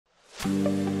Hi,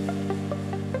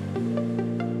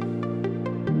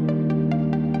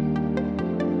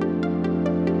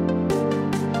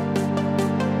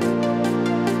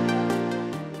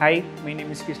 my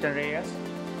name is Reyes,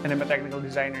 and I'm a technical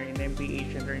designer in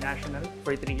MPH International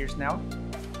for 3 years now.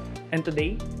 And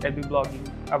today, I'll be blogging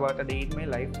about a day in my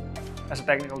life as a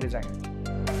technical designer.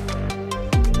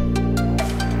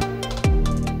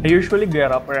 I usually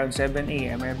get up around 7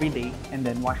 a.m. every day and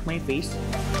then wash my face,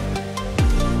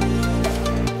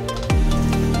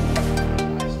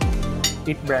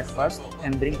 eat breakfast,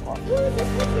 and drink coffee.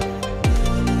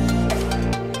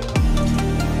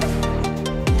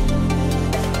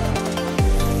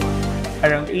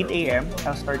 Around 8 a.m.,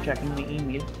 I'll start checking my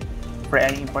email for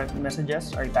any important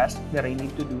messages or tasks that I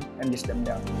need to do and list them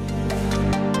down.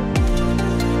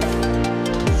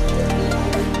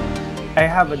 I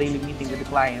have a daily meeting with the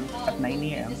client at 9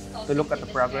 a.m. to look at the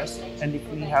progress and if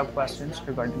we have questions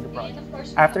regarding the project.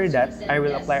 After that, I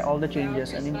will apply all the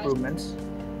changes and improvements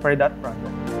for that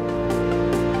project.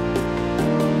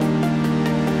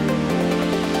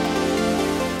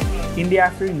 In the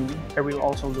afternoon, I will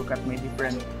also look at my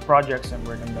different projects I'm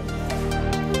working on.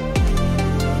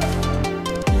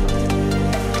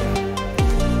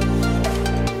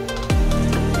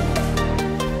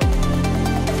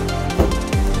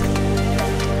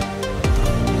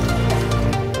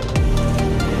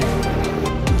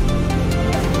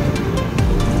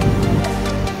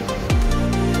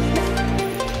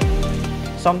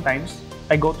 Sometimes,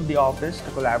 I go to the office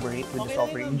to collaborate with the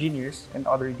software engineers and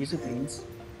other disciplines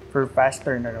for fast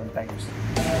turnaround times.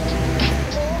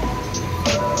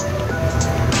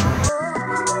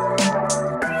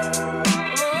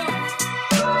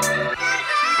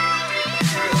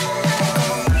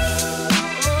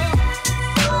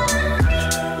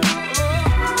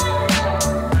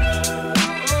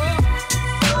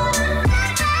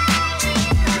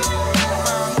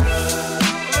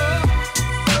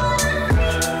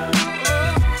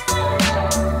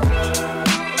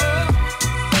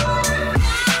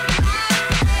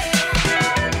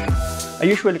 I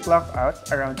usually clock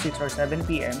out around 6 or 7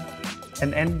 p.m.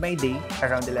 and end my day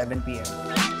around 11 p.m.